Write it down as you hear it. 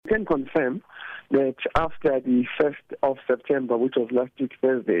can confirm that after the 1st of September, which was last week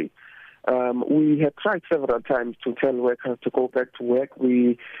Thursday, we had tried several times to tell workers to go back to work.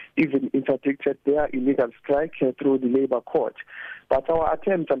 We even interdicted their illegal strike through the Labour Court. But our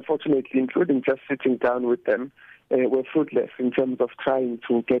attempts, unfortunately, including just sitting down with them, were fruitless in terms of trying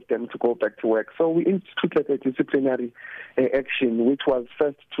to get them to go back to work. So we instituted a disciplinary action, which was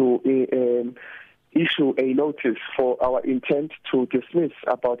first to issue a notice for our intent to dismiss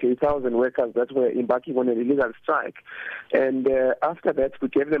about 8,000 workers that were embarking on an illegal strike. And after that, we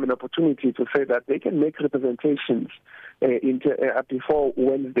gave them an opportunity to say that they can make representations before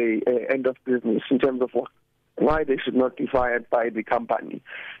Wednesday, end of business, in terms of why they should not be fired by the company.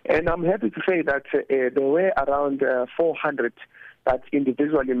 And I'm happy to say that there were around 400 that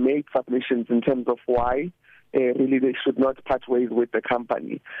individually made submissions in terms of why really they should not part ways with the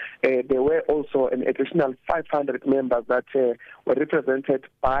company. There were also an additional 500 members that were represented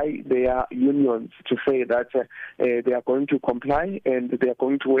by their unions to say that they are going to comply and they are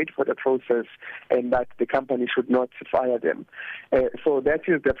going to wait for the process and that the company should not fire them. So that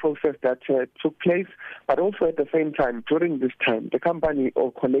is the process that took place. But also at the same time, during this time, the company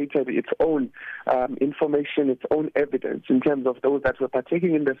collated its own information, its own evidence in terms of those that were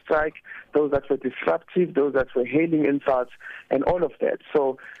partaking in the strike, those that were disruptive, those that were hailing insults, and all of that.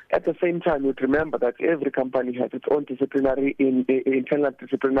 So at the same time, you'd remember that every company has its own disciplinary, internal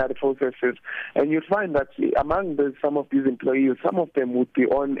disciplinary processes, and you'd find that among some of these employees, some of them would be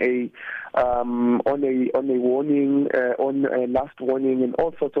on a warning, on a last warning, and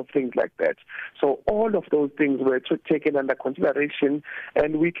all sorts of things like that. So all of those things were taken under consideration,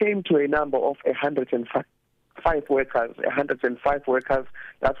 and we came to a number of 105 workers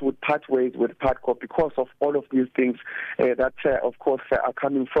that would part ways with PATCO because of all of these things that, of course, are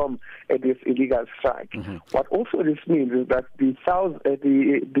coming from this illegal strike. Mm-hmm. What also this means is that the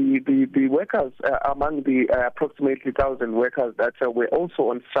workers among the approximately 1,000 workers that were also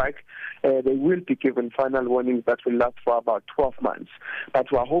on strike, they will be given final warnings that will last for about 12 months.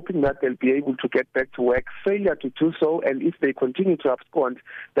 But we are hoping that they'll be able to get back to work. Failure to do so, and if they continue to abscond,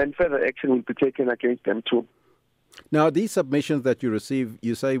 then further action will be taken against them too. Now, these submissions that you receive,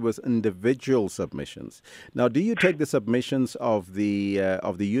 you say was individual submissions. Now, do you take the submissions of the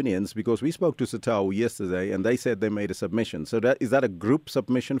unions? Because we spoke to SATAWU yesterday, and they said they made a submission. So is that a group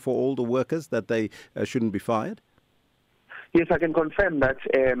submission for all the workers that they shouldn't be fired? Yes, I can confirm that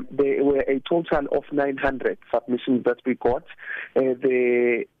there were a total of 900 submissions that we got.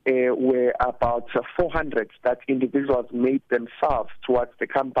 There were about 400 that individuals made themselves towards the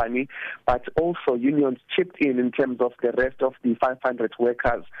company, but also unions chipped in terms of the rest of the 500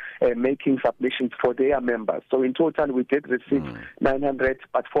 workers making submissions for their members. So in total, we did receive 900,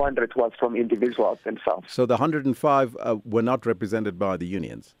 but 400 was from individuals themselves. So the 105 were not represented by the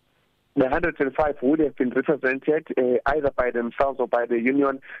unions? The 105 would have been represented either by themselves or by the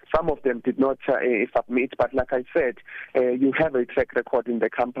union. Some of them did not submit, but like I said, you have a track record in the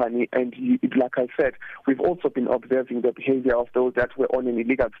company, and like I said, we've also been observing the behavior of those that were on an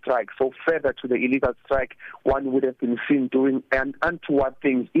illegal strike. So further to the illegal strike, one would have been seen doing untoward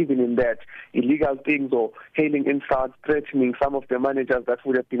things, even in that illegal things or hailing insults, threatening some of the managers that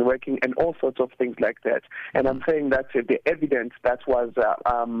would have been working, and all sorts of things like that. And I'm saying that the evidence that was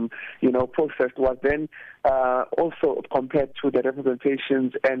processed was then also compared to the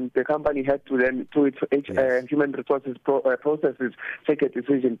representations, and the company had to then, through its human resources processes, take a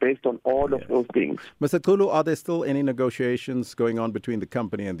decision based on all of those things. Mr. Kulu, are there still any negotiations going on between the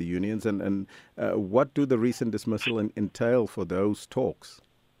company and the unions, and what do the recent dismissal entail for those talks?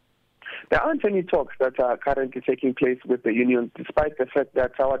 There aren't any talks that are currently taking place with the unions, despite the fact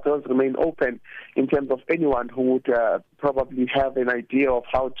that our doors remain open in terms of anyone who would probably have an idea of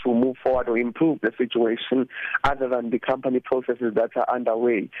how to move forward or improve the situation other than the company processes that are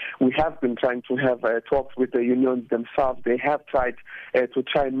underway. We have been trying to have talks with the unions themselves. They have tried to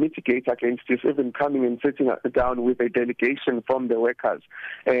try and mitigate against this, even coming and sitting down with a delegation from the workers.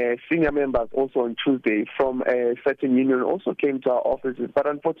 Senior members also on Tuesday from a certain union also came to our offices, but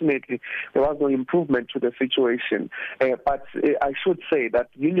unfortunately there was no improvement to the situation. But I should say that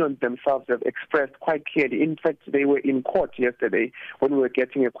unions themselves have expressed quite clearly. In fact, they were in court yesterday when we were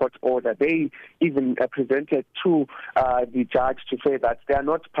getting a court order. They even presented to the judge to say that they are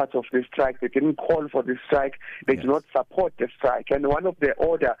not part of the strike. They didn't call for the strike. They do not support the strike. And one of the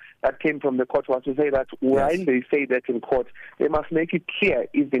order that came from the court was to say that while they say that in court, they must make it clear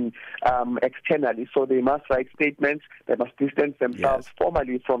even externally. So they must write statements. They must distance themselves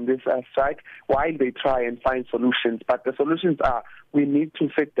formally from this strike while they try and find solutions. But the solutions are we need to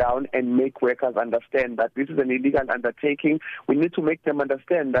sit down and make workers understand that this is an illegal undertaking. We need to make them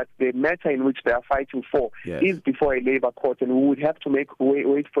understand that the matter in which they are fighting for is before a labor court, and we would have to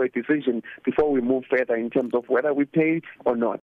wait for a decision before we move further in terms of whether we pay or not.